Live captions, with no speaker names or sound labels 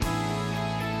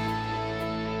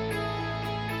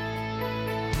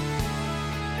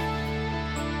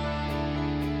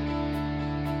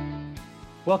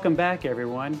Welcome back,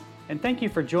 everyone, and thank you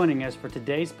for joining us for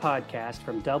today's podcast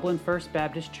from Dublin First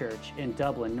Baptist Church in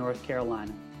Dublin, North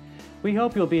Carolina. We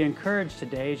hope you'll be encouraged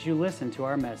today as you listen to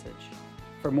our message.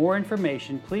 For more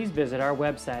information, please visit our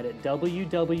website at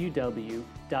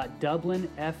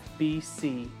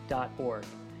www.dublinfbc.org.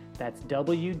 That's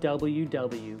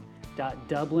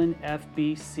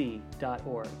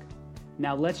www.dublinfbc.org.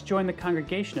 Now let's join the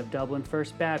congregation of Dublin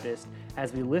First Baptist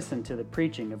as we listen to the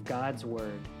preaching of God's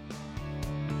Word.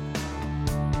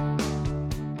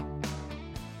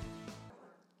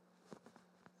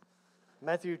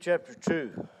 Matthew chapter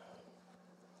 2.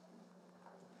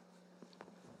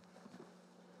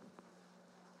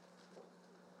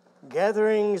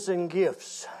 Gatherings and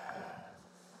gifts.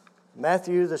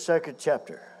 Matthew, the second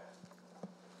chapter.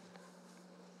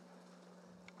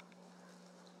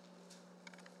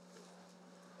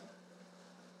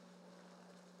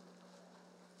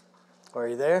 Are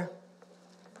you there?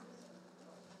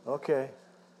 Okay.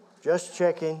 Just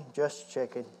checking.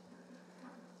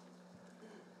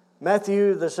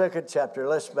 Matthew, the second chapter.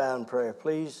 Let's bow in prayer,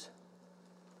 please.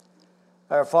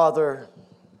 Our Father,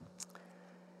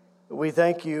 we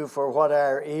thank you for what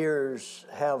our ears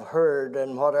have heard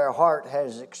and what our heart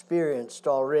has experienced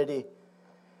already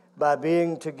by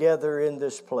being together in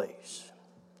this place.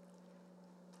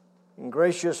 And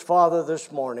gracious Father,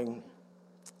 this morning,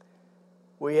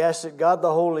 we ask that God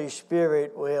the Holy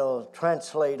Spirit will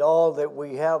translate all that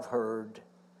we have heard,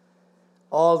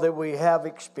 all that we have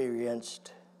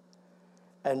experienced,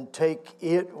 and take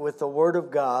it with the Word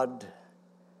of God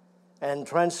and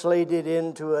translate it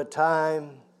into a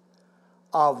time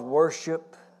of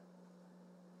worship,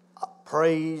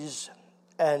 praise,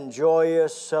 and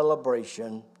joyous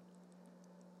celebration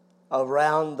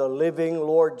around the living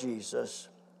Lord Jesus.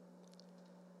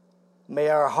 May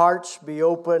our hearts be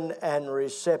open and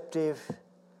receptive,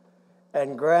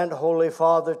 and grant, Holy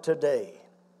Father, today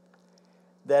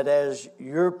that as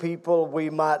your people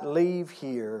we might leave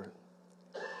here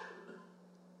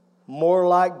more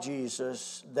like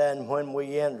Jesus than when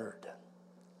we entered.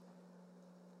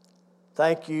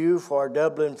 Thank you for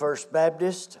Dublin First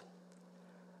Baptist.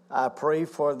 I pray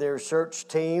for their search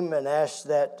team and ask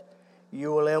that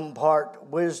you will impart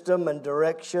wisdom and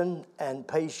direction and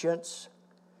patience.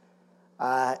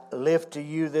 I lift to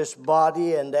you this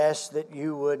body and ask that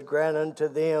you would grant unto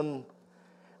them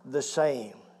the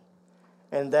same,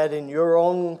 and that in your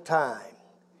own time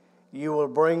you will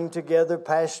bring together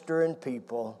pastor and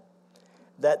people,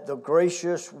 that the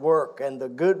gracious work and the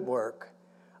good work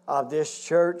of this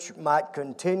church might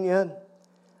continue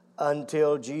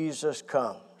until Jesus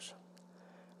comes.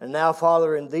 And now,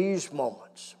 Father, in these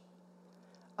moments,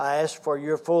 I ask for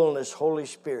your fullness, Holy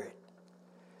Spirit,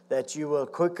 that you will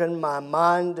quicken my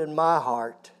mind and my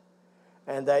heart,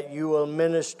 and that you will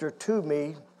minister to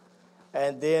me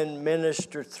and then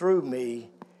minister through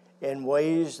me in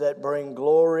ways that bring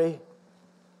glory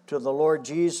to the Lord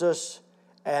Jesus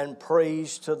and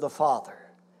praise to the Father.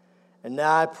 And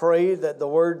now I pray that the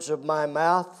words of my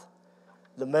mouth,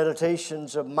 the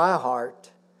meditations of my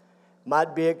heart,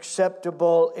 might be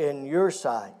acceptable in your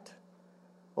sight,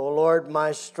 O Lord,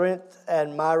 my strength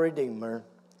and my Redeemer.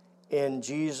 In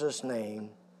Jesus' name,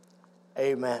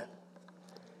 amen.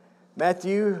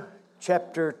 Matthew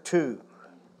chapter 2.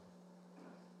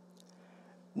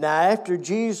 Now after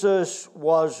Jesus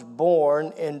was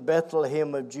born in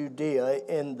Bethlehem of Judea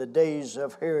in the days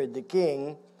of Herod the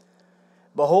king,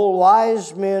 behold,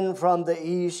 wise men from the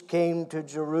east came to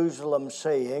Jerusalem,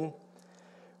 saying,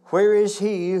 Where is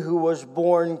he who was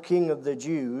born King of the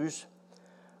Jews?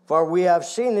 For we have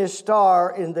seen his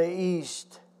star in the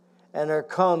east, and are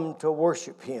come to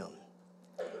worship him.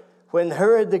 When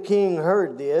Herod the king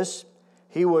heard this,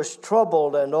 he was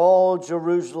troubled, and all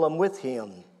Jerusalem with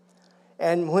him.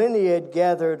 And when he had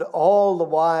gathered all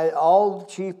the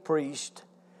chief priests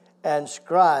and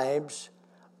scribes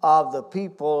of the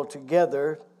people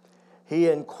together, he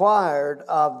inquired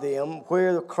of them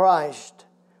where the Christ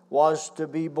was to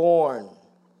be born.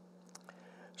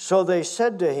 So they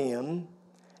said to him,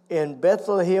 In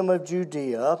Bethlehem of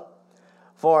Judea,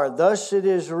 for thus it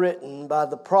is written by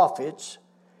the prophets,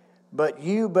 But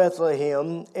you,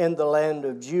 Bethlehem, in the land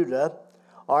of Judah,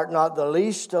 art not the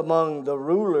least among the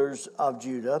rulers of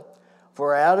Judah,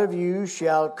 for out of you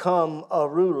shall come a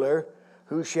ruler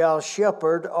who shall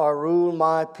shepherd or rule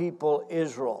my people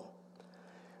Israel.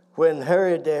 When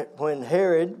Herod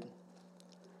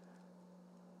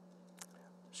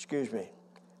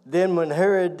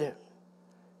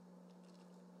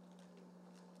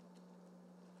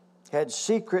had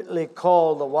secretly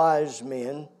called the wise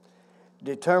men,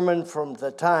 determined from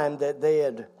the time that they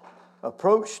had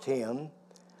approached him,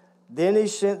 Then he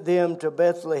sent them to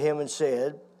Bethlehem and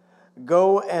said,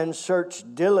 Go and search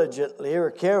diligently or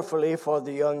carefully for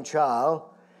the young child,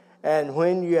 and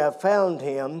when you have found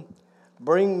him,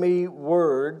 bring me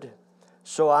word,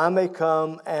 so I may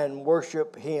come and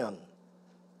worship him.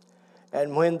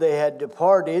 And when they had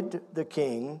departed the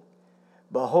king,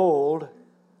 behold,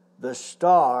 the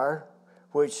star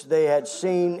which they had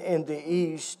seen in the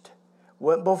east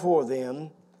went before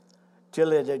them,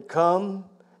 till it had come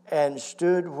and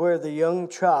stood where the young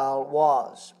child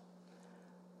was.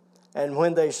 And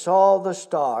when they saw the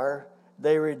star,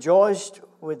 they rejoiced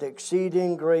with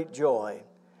exceeding great joy.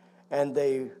 And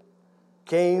they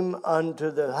came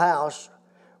unto the house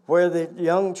where the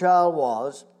young child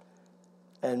was,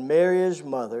 and Mary his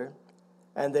mother,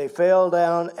 and they fell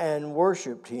down and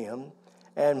worshipped him.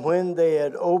 And when they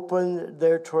had opened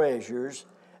their treasures,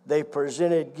 they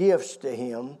presented gifts to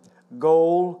him,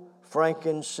 gold,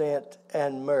 frankincense,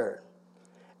 and myrrh.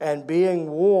 And being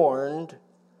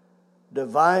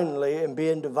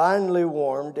divinely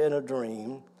warned in a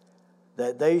dream,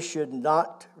 that they should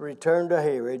not return to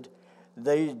Herod,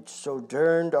 they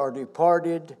sojourned or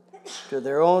departed to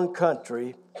their own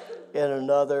country in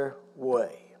another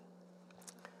way.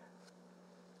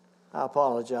 I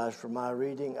apologize for my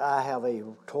reading. I have a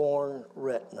torn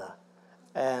retina,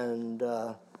 and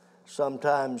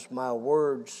sometimes my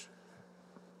words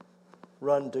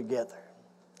run together.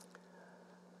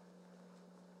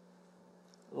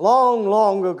 Long,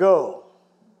 long ago,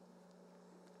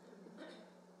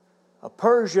 a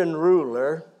Persian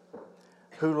ruler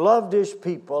who loved his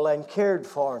people and cared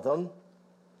for them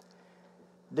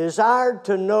desired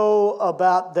to know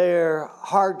about their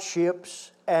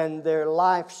hardships and their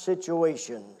life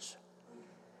situations,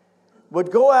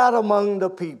 would go out among the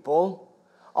people.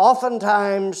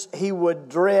 Oftentimes he would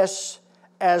dress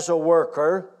as a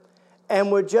worker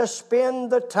and would just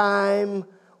spend the time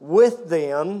with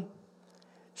them,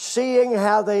 seeing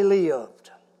how they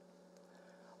lived.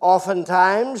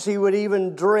 Oftentimes he would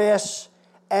even dress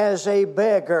as a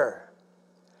beggar.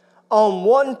 On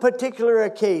one particular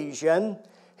occasion,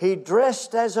 he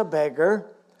dressed as a beggar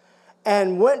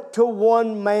and went to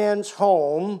one man's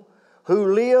home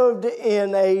who lived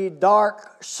in a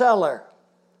dark cellar.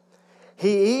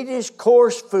 He ate his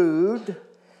coarse food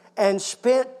and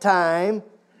spent time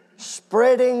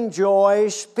spreading joy,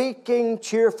 speaking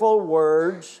cheerful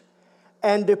words,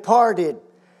 and departed.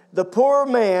 The poor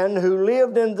man who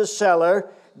lived in the cellar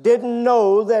didn't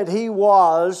know that he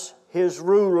was his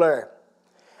ruler.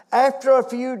 After a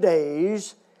few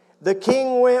days, the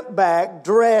king went back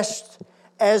dressed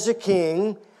as a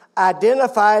king,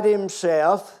 identified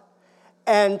himself,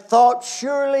 and thought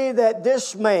surely that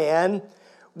this man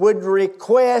would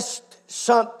request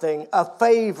something, a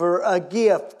favor, a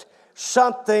gift,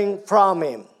 something from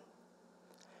him.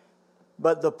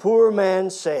 But the poor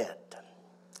man said,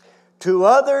 To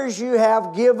others you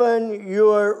have given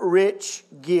your rich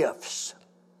gifts,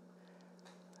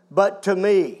 but to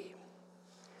me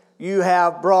you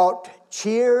have brought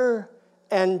cheer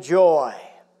and joy.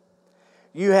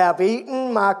 You have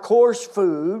eaten my coarse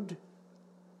food.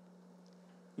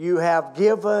 You have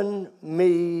given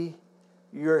me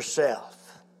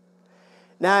yourself.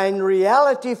 Now, in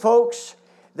reality, folks,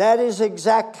 that is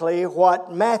exactly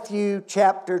what Matthew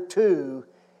chapter 2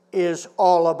 is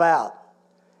all about.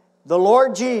 The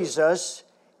Lord Jesus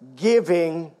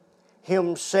giving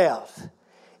himself.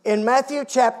 In Matthew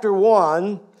chapter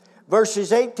 1,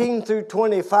 verses 18 through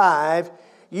 25,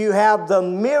 you have the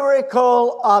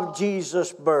miracle of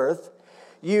Jesus' birth,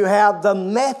 you have the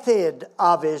method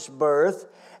of his birth,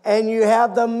 and you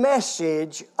have the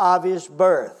message of his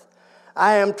birth.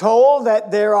 I am told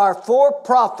that there are 4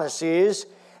 prophecies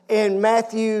in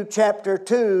Matthew chapter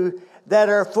 2 that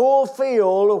are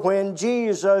fulfilled when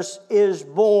Jesus is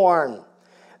born.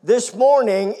 This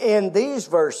morning in these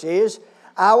verses,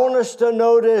 I want us to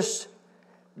notice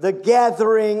the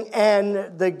gathering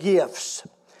and the gifts.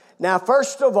 Now,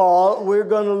 first of all, we're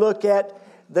going to look at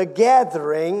the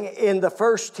gathering in the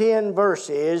first 10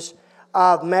 verses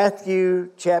of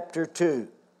Matthew chapter 2.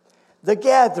 The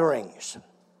gatherings.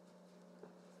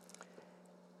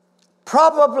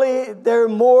 Probably there are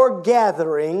more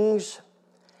gatherings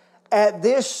at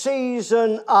this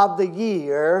season of the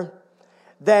year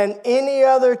than any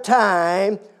other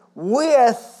time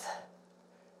with,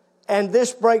 and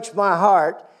this breaks my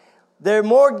heart, there are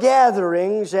more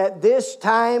gatherings at this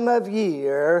time of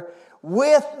year,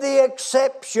 with the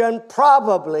exception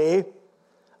probably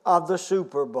of the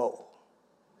Super Bowl.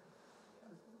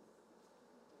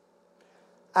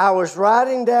 I was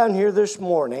riding down here this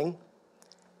morning,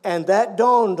 and that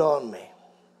dawned on me.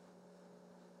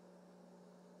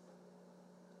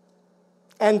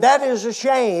 And that is a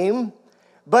shame,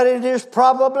 but it is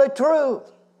probably true.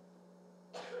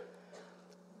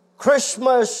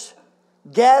 Christmas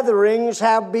gatherings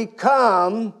have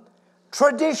become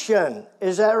tradition.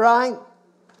 Is that right?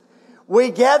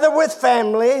 We gather with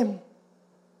family.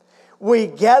 We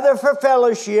gather for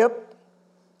fellowship.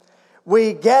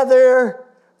 We gather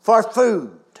for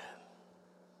food.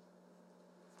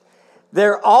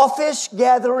 They're office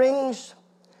gatherings.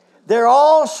 There are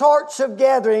all sorts of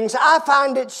gatherings. I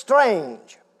find it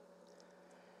strange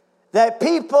that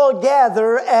people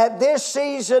gather at this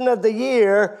season of the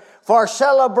year for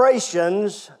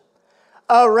celebrations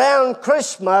around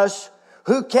Christmas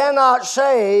who cannot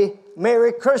say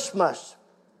Merry Christmas.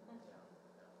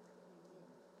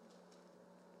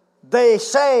 They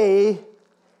say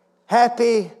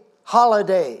Happy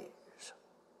Holidays.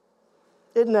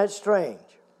 Isn't that strange?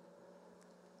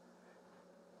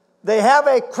 They have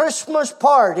a Christmas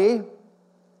party,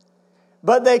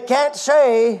 but they can't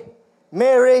say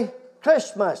Merry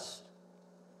Christmas.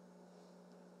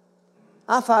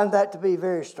 I find that to be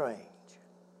very strange.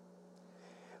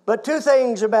 But two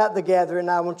things about the gathering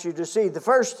I want you to see. The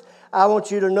first, I want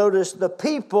you to notice the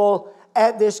people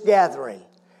at this gathering.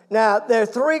 Now, there are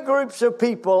three groups of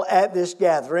people at this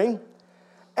gathering,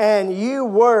 and you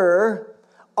were,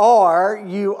 or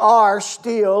you are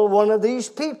still one of these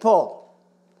people.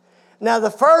 Now,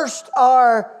 the first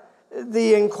are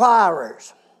the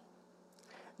inquirers.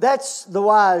 That's the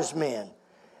wise men.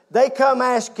 They come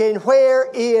asking, where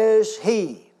is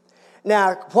he?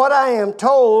 Now, what I am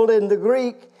told in the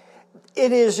Greek,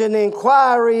 it is an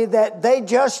inquiry that they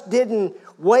just didn't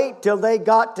wait till they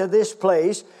got to this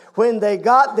place. When they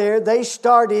got there, they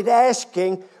started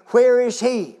asking, where is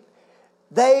he?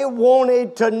 They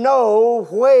wanted to know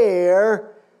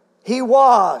where he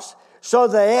was. So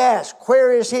they ask,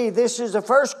 where is he? This is the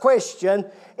first question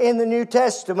in the New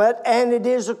Testament, and it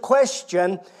is a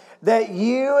question that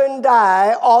you and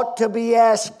I ought to be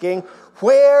asking.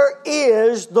 Where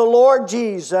is the Lord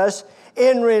Jesus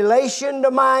in relation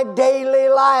to my daily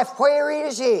life? Where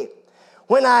is he?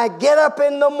 When I get up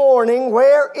in the morning,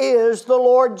 where is the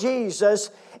Lord Jesus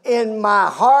in my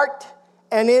heart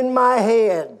and in my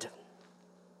head?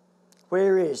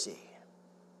 Where is he?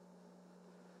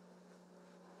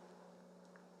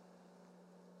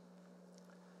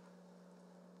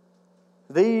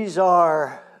 These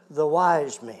are the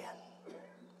wise men.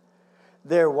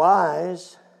 They're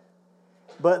wise,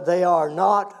 but they are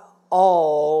not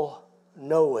all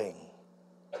knowing.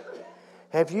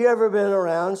 Have you ever been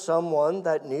around someone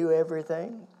that knew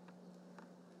everything?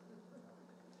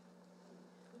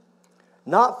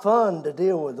 Not fun to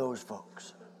deal with those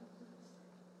folks,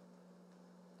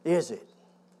 is it?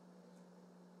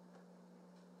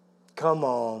 Come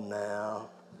on now.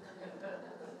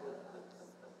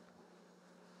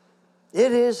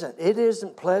 It isn't. It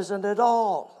isn't pleasant at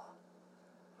all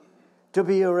to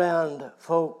be around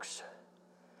folks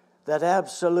that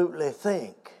absolutely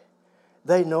think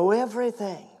they know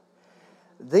everything.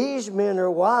 These men are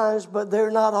wise, but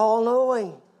they're not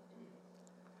all-knowing.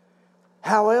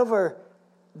 However,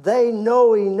 they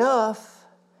know enough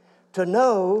to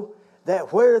know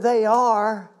that where they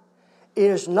are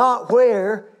is not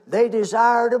where they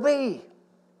desire to be.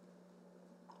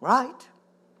 Right?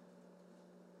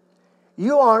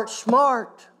 You aren't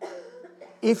smart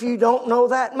if you don't know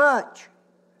that much.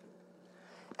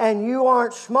 And you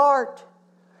aren't smart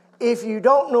if you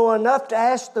don't know enough to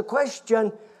ask the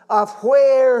question of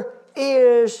where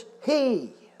is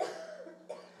he?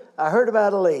 I heard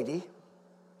about a lady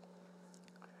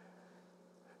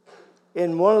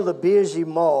in one of the busy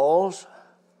malls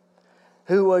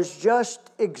who was just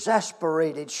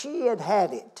exasperated. She had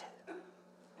had it.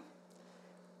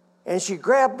 And she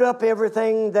grabbed up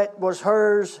everything that was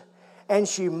hers, and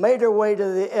she made her way to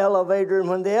the elevator. And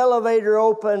when the elevator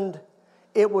opened,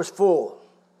 it was full.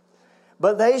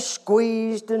 But they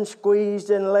squeezed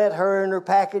and let her and her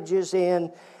packages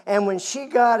in. And when she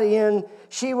got in,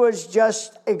 she was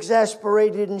just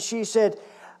exasperated. And she said,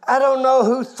 I don't know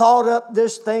who thought up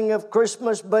this thing of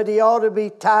Christmas, but he ought to be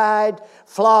tied,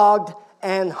 flogged,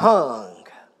 and hung.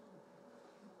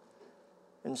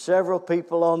 And several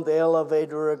people on the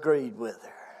elevator agreed with her.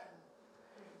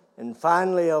 And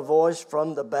finally a voice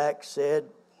from the back said,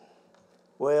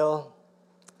 well,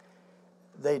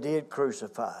 they did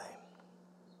crucify him.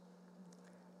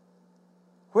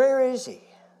 Where is he?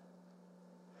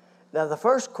 Now the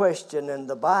first question in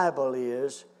the Bible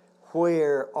is,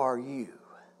 where are you?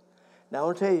 Now I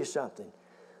want to tell you something.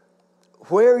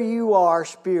 Where you are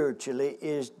spiritually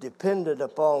is dependent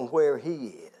upon where he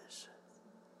is.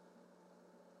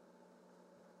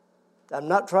 I'm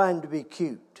not trying to be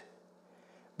cute,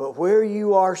 But where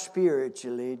you are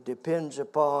spiritually depends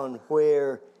upon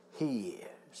where He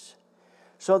is.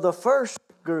 So the first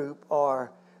group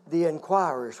are the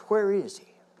inquirers. Where is He?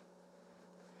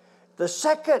 The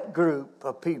second group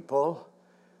of people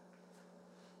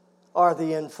are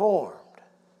the informed.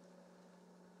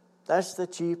 That's the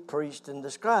chief priests and the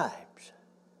scribes.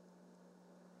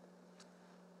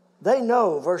 They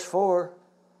know, verse 4,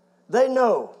 they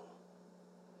know.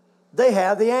 They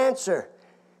have the answer.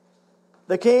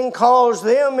 The king calls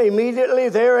them, immediately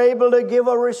they're able to give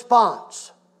a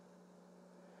response.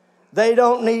 They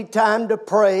don't need time to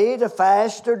pray, to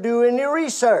fast, or do any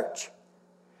research.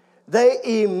 They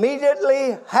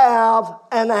immediately have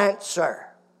an answer.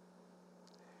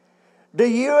 Do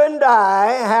you and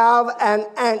I have an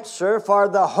answer for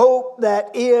the hope that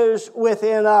is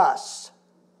within us?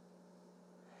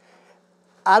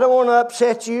 I don't want to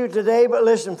upset you today, but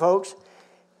listen, folks.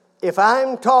 If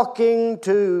I'm talking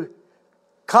to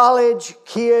college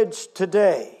kids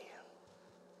today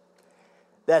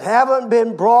that haven't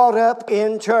been brought up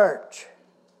in church,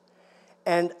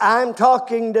 and I'm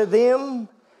talking to them,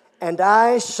 and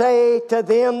I say to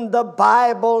them, the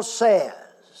Bible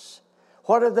says,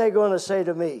 what are they going to say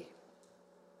to me?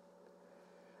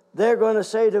 They're going to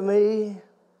say to me,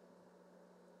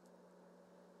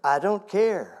 I don't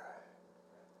care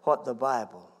what the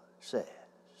Bible says.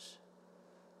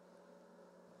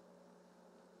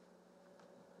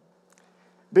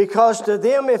 Because to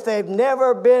them, if they've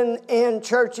never been in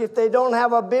church, if they don't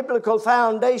have a biblical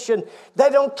foundation, they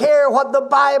don't care what the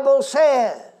Bible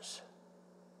says.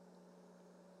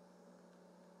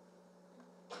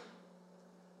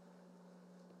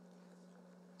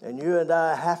 And you and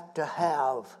I have to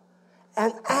have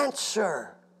an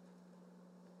answer.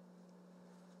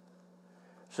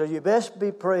 So you best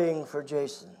be praying for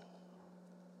Jason.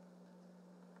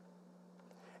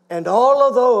 And all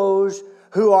of those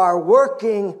who are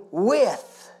working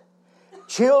with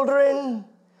children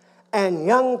and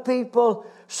young people,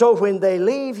 so when they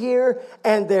leave here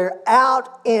and they're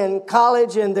out in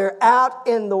college and they're out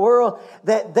in the world,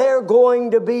 that they're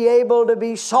going to be able to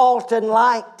be salt and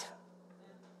light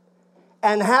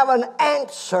and have an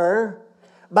answer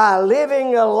by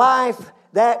living a life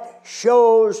that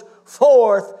shows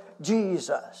forth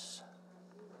Jesus.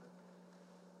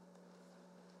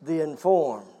 The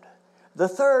informed. The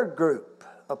third group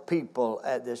of people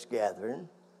at this gathering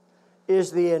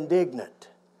is the indignant.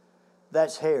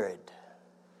 That's Herod.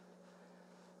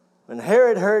 When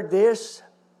Herod heard this,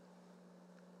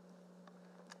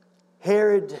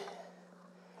 Herod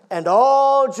and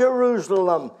all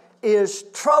Jerusalem is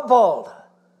troubled.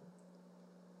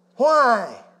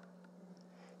 Why?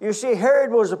 You see,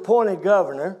 Herod was appointed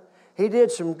governor. He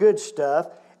did some good stuff,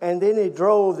 and then he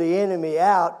drove the enemy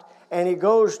out, and he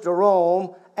goes to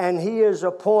Rome, and he is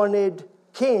appointed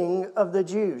king of the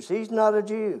Jews. He's not a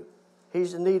Jew.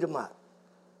 He's an Edomite.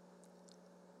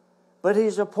 But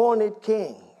he's appointed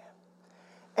king.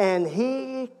 And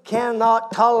he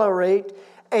cannot tolerate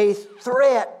a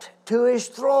threat to his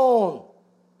throne.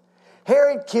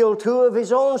 Herod killed 2 of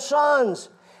his own sons,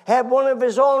 had one of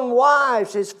his own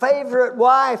wives, his favorite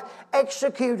wife,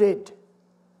 executed.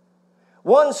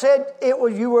 One said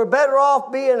you were better off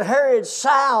being Herod's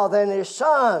sow than his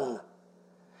son.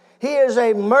 He is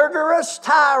a murderous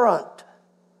tyrant.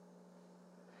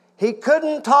 He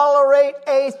couldn't tolerate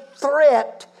a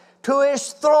threat to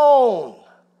his throne.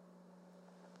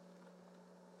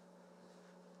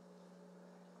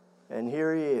 And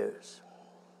here he is,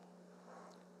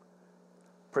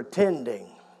 pretending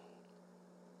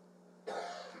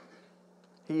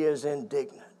he is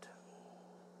indignant.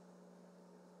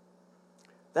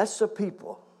 That's the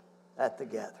people at the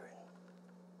gathering.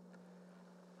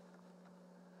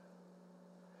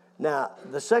 Now,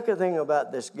 the second thing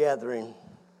about this gathering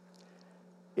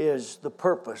is the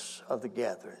purpose of the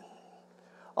gathering.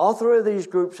 All 3 of these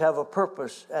groups have a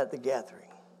purpose at the gathering.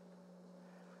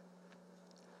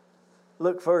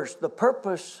 Look first, the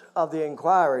purpose of the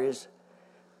inquiries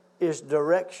is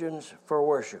directions for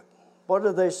worship. What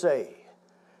do they say?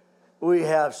 We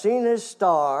have seen his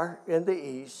star in the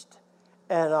east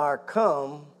and are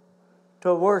come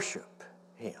to worship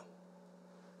him.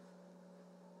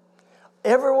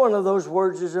 Every one of those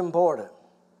words is important.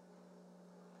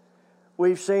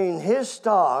 We've seen his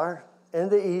star in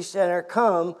the east and are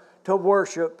come to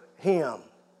worship him.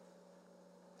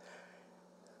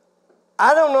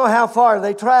 I don't know how far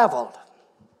they traveled.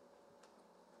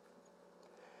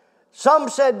 Some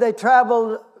said they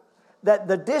traveled, that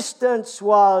the distance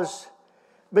was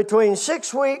between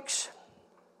 6 weeks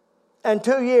and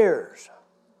 2 years.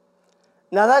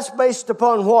 Now that's based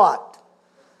upon what?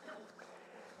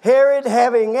 Herod,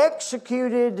 having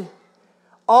executed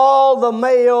all the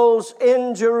males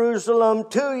in Jerusalem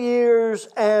 2 years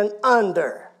and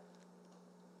under.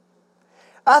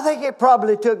 I think it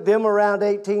probably took them around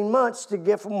 18 months to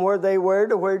get from where they were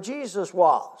to where Jesus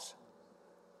was.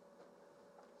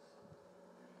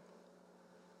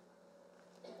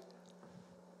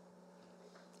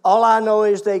 All I know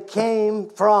is they came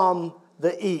from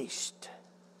the east.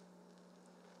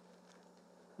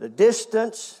 The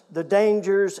distance, the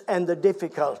dangers, and the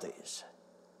difficulties.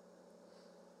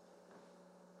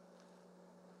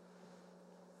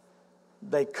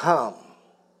 They come.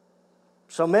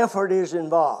 Some effort is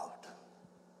involved.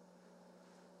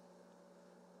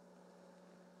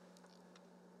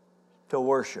 To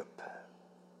worship.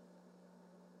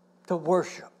 To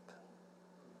worship.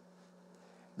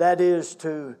 That is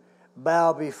to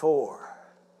bow before,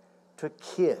 to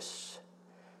kiss,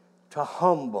 to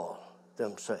humble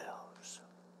themselves.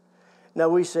 Now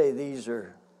we say these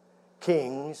are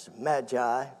kings,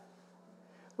 magi.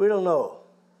 We don't know.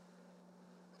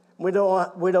 We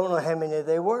don't know how many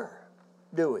they were,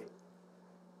 do we?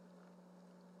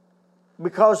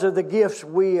 Because of the gifts,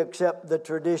 we accept the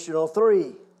traditional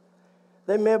 3.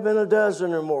 There may have been a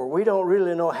dozen or more. We don't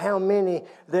really know how many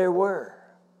there were.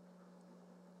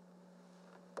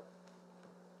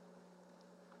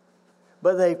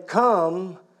 But they've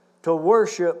come to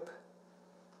worship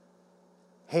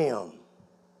Him.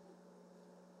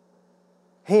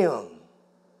 Him.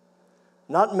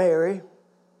 Not Mary,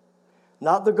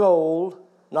 not the gold,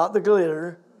 not the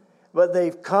glitter, but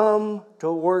they've come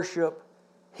to worship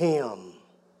Him.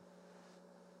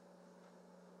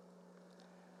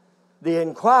 The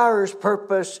inquirer's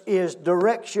purpose is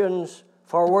directions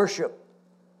for worship.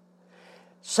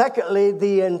 Secondly,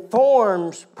 the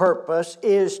informed's purpose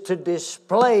is to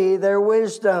display their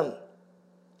wisdom.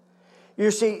 You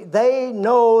see, they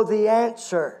know the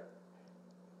answer.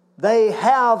 They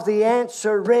have the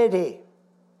answer ready.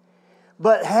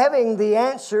 But having the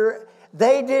answer,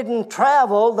 they didn't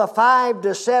travel the 5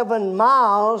 to 7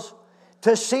 miles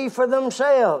to see for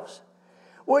themselves.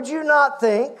 Would you not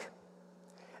think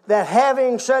that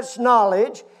having such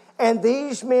knowledge and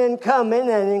these men coming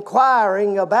and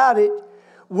inquiring about it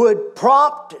would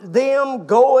prompt them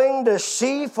going to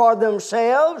see for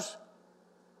themselves?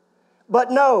 But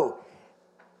no,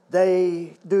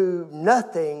 they do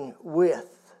nothing with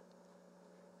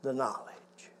the knowledge.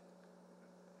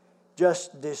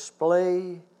 Just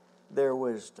display their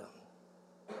wisdom.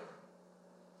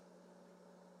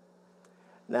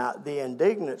 Now, the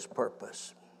indignant's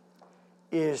purpose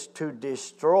is to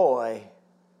destroy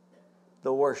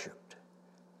the worshiped.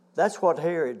 That's what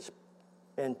Herod's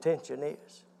intention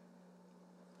is.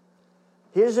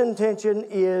 His intention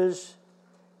is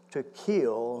to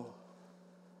kill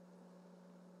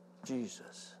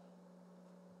Jesus.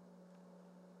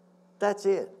 That's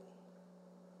it.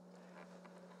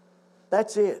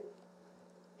 That's it.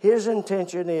 His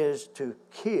intention is to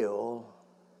kill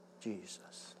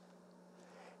Jesus.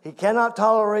 He cannot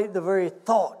tolerate the very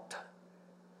thought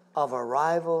of a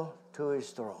rival to his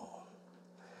throne.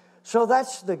 So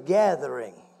that's the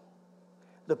gathering,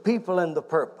 the people and the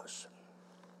purpose.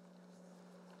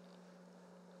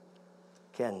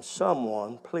 Can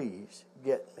someone please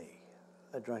get me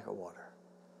a drink of water?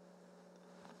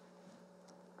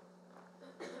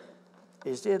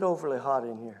 Is it overly hot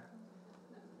in here?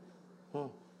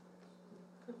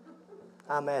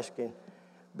 I'm asking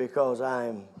because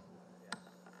I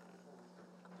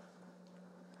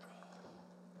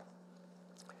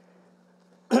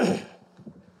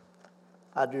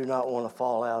do not want to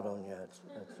fall out on you. That's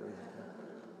the reason.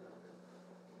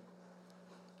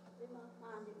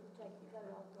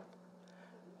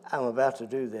 I'm about to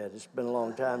do that. It's been a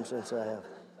long time since I have.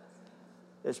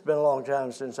 It's been a long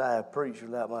time since I have preached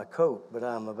without my coat, but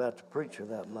I'm about to preach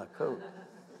without my coat.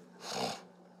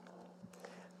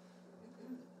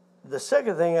 The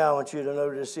second thing I want you to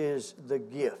notice is the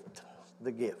gift,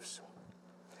 the gifts.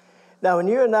 Now, when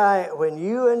you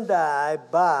and I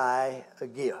buy a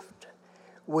gift,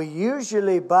 we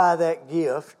usually buy that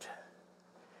gift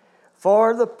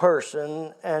for the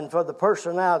person and for the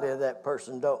personality of that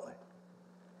person, don't we?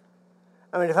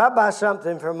 I mean, if I buy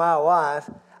something for my wife,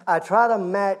 I try to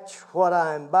match what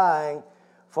I'm buying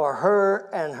for her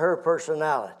and her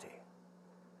personality.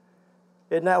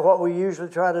 Isn't that what we usually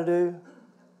try to do?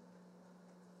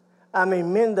 I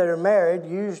mean, men that are married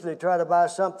usually try to buy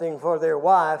something for their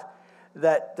wife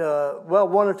that,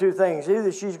 one or two things.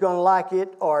 Either she's going to like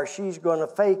it or she's going to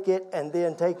fake it and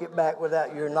then take it back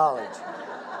without your knowledge.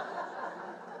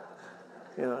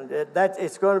 You know,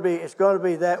 it's going to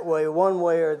be that way, one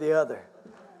way or the other.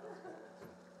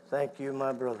 Thank you,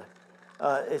 my brother.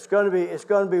 It's going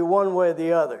to be one way or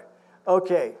the other.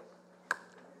 Okay.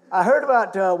 I heard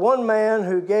about one man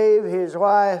who gave his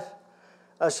wife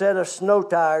a set of snow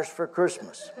tires for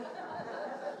Christmas.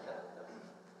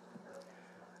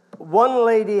 One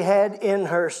lady had in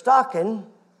her stocking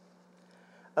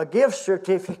a gift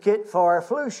certificate for a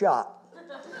flu shot.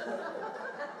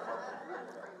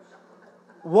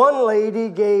 One lady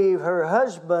gave her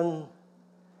husband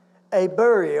a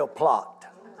burial plot.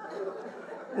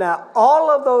 Now, all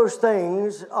of those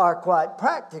things are quite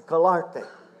practical, aren't they?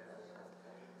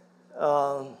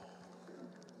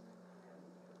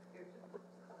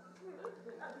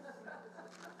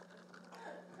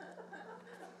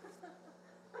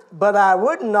 But I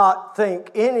would not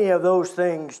think any of those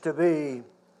things to be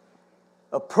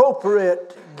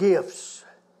appropriate gifts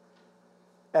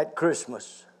at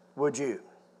Christmas, would you?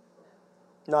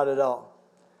 Not at all.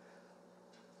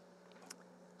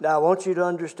 Now, I want you to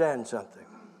understand something.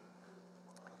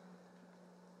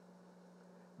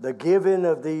 The giving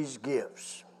of these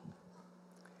gifts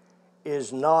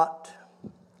is not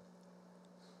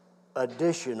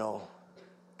additional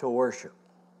to worship.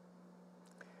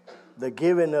 The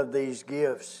giving of these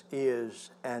gifts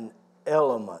is an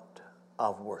element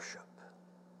of worship.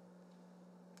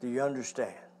 Do you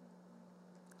understand?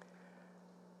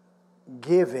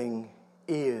 Giving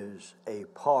is a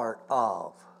part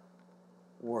of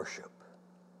worship.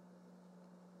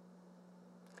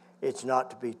 It's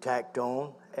not to be tacked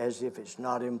on as if it's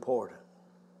not important.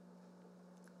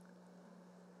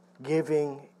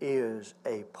 Giving is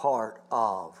a part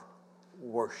of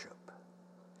worship.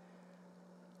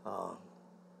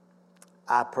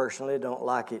 I personally don't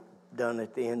like it done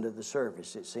at the end of the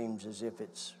service. It seems as if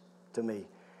it's, to me,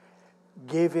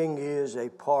 giving is a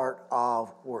part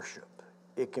of worship.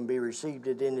 It can be received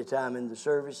at any time in the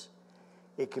service.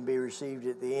 It can be received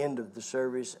at the end of the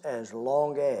service as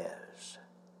long as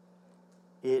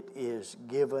it is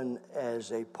given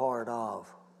as a part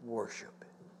of worship.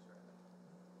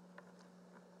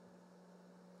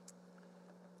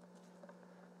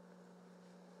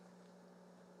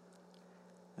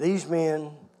 These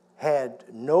men had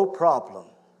no problem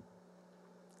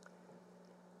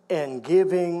in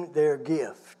giving their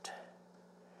gift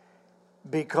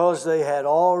because they had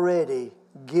already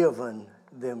given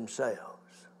themselves.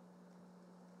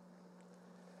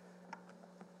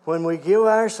 When we give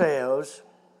ourselves,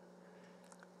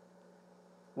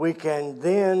 we can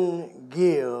then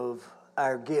give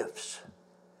our gifts.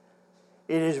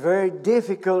 It is very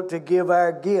difficult to give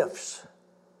our gifts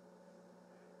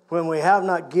when we have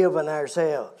not given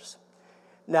ourselves.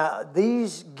 Now,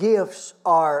 these gifts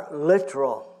are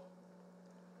literal,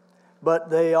 but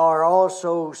they are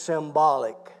also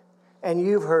symbolic. And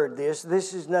you've heard this.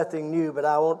 This is nothing new, but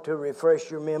I want to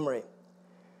refresh your memory.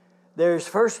 There's,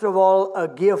 first of all, a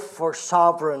gift for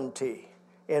sovereignty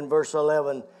in verse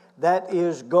 11. That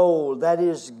is gold. That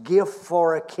is gift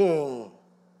for a king.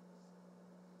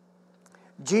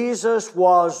 Jesus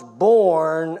was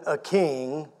born a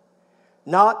king,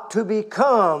 not to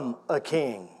become a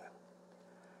king.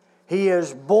 He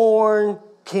is born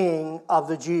King of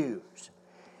the Jews.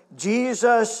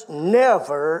 Jesus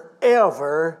never,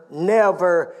 ever,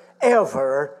 never,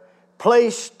 ever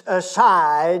placed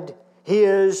aside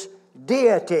His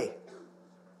deity.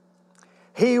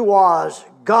 He was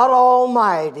God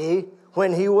Almighty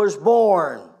when He was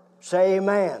born. Say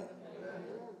amen.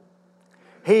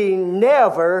 He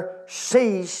never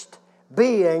ceased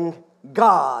being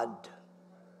God.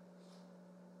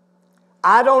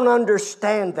 I don't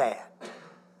understand that.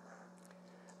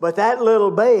 But that little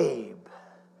babe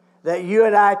that you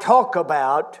and I talk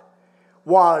about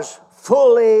was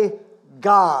fully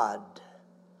God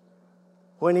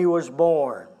when He was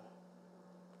born.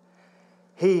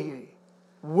 He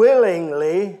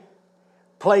willingly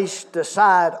placed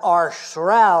aside or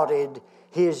shrouded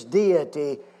His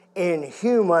deity in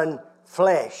human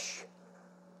flesh.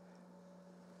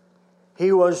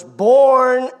 He was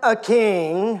born a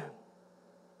king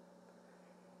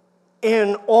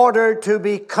in order to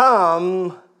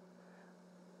become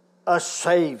a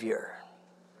Savior.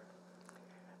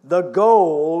 The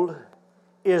gold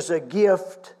is a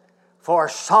gift for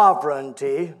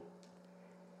sovereignty.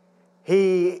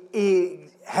 He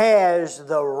has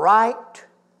the right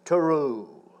to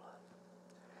rule.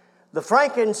 The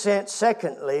frankincense,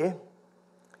 secondly,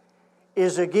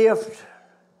 is a gift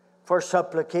for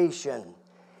supplication.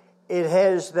 It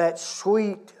has that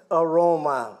sweet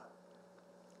aroma.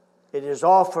 It is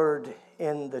offered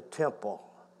in the temple,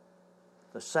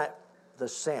 the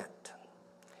scent.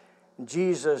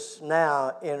 Jesus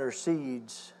now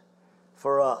intercedes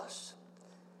for us.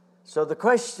 So the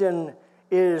question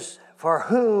is, for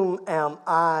whom am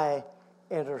I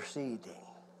interceding?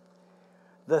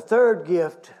 The third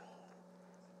gift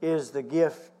is the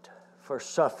gift for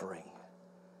suffering.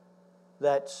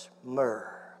 That's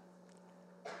myrrh.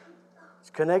 It's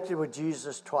connected with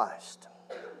Jesus twice.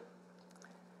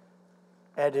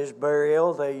 At his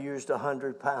burial, they used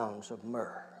 100 pounds of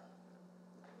myrrh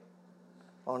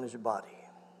on his body.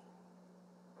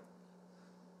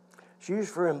 It's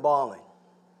used for embalming.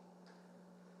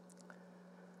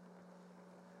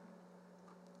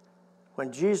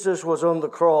 When Jesus was on the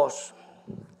cross,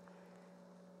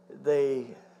 they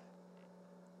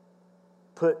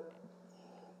put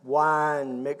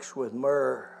wine mixed with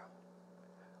myrrh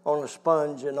on a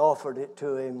sponge and offered it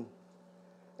to him,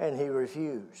 and he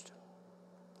refused.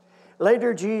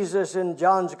 Later, Jesus in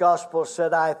John's Gospel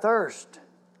said, I thirst.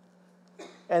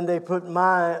 And they put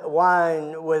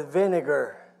wine with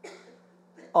vinegar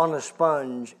on a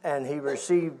sponge, and he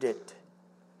received it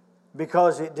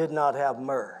because it did not have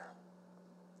myrrh.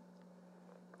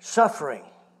 Suffering.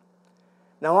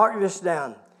 Now mark this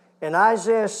down. In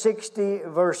Isaiah 60,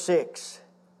 verse 6,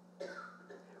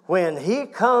 when he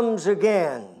comes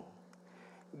again,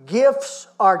 gifts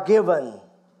are given,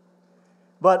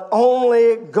 but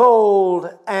only gold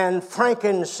and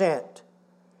frankincense.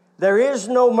 There is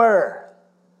no myrrh.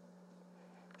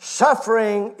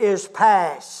 Suffering is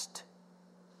past.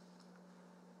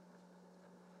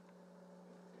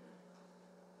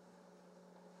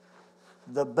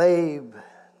 The babe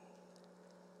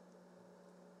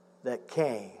that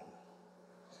came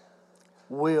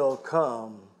will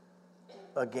come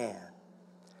again.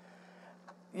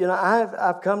 You know,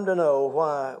 I've come to know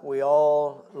why we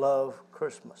all love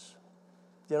Christmas.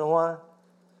 You know why?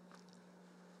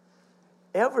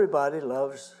 Everybody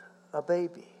loves a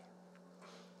baby,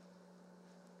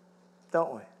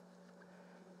 don't we?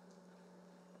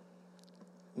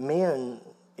 Men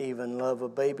even love a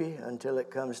baby until it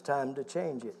comes time to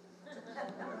change it.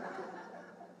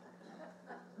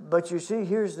 But you see,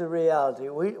 here's the reality.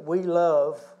 We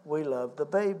love the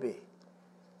baby.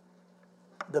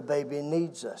 The baby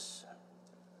needs us.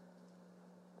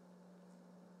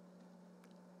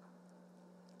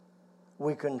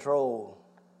 We control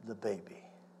the baby.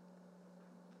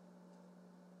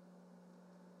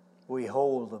 We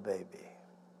hold the baby.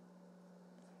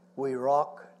 We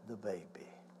rock the baby.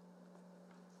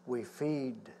 We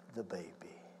feed the baby.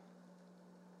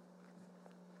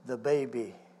 The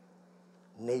baby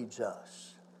needs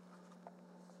us.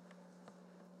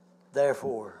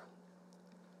 Therefore,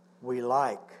 we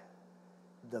like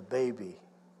the baby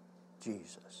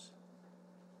Jesus.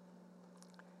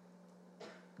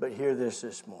 But hear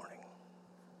this morning.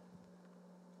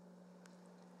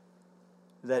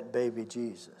 That baby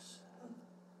Jesus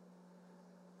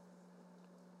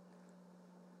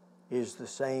is the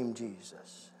same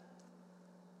Jesus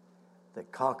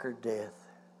that conquered death,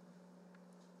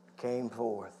 came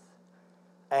forth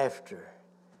after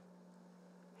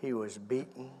he was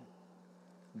beaten,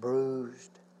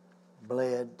 bruised,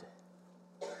 bled,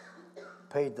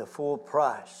 paid the full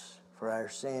price for our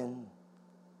sin,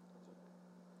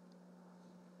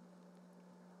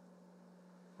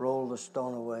 rolled the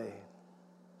stone away,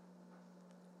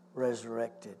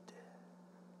 resurrected.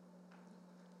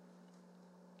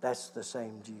 That's the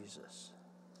same Jesus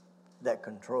that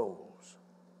controls.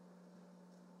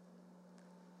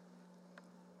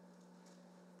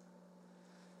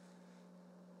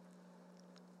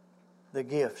 The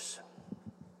gifts.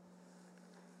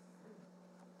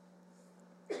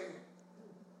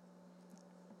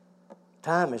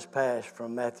 Time has passed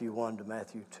from Matthew 1 to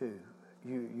Matthew 2.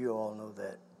 You all know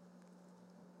that.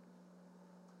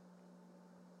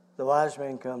 The wise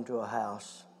men come to a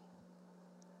house.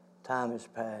 Time has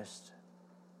passed.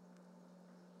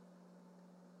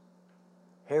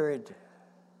 Herod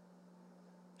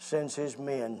sends his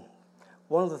men.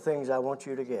 One of the things I want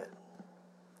you to get.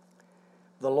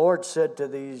 The Lord said to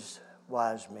these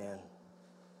wise men,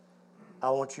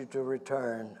 I want you to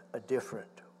return a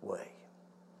different way.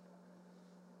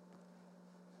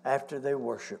 After they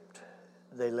worshiped,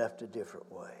 they left a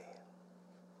different way.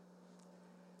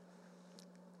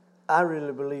 I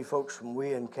really believe, folks, when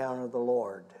we encounter the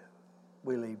Lord,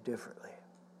 we leave differently.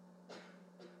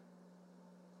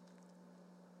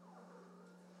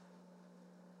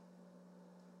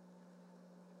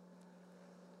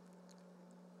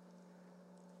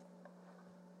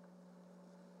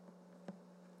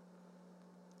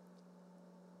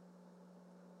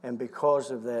 And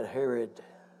because of that, Herod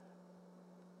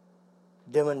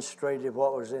demonstrated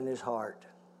what was in his heart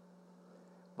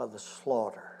by the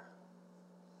slaughter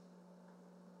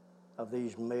of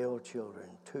these male children,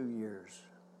 2 years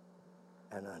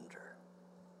and under.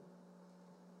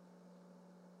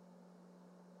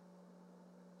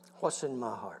 What's in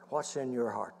my heart? What's in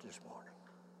your heart this morning?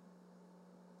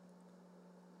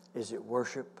 Is it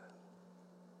worship?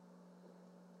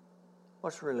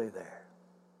 What's really there?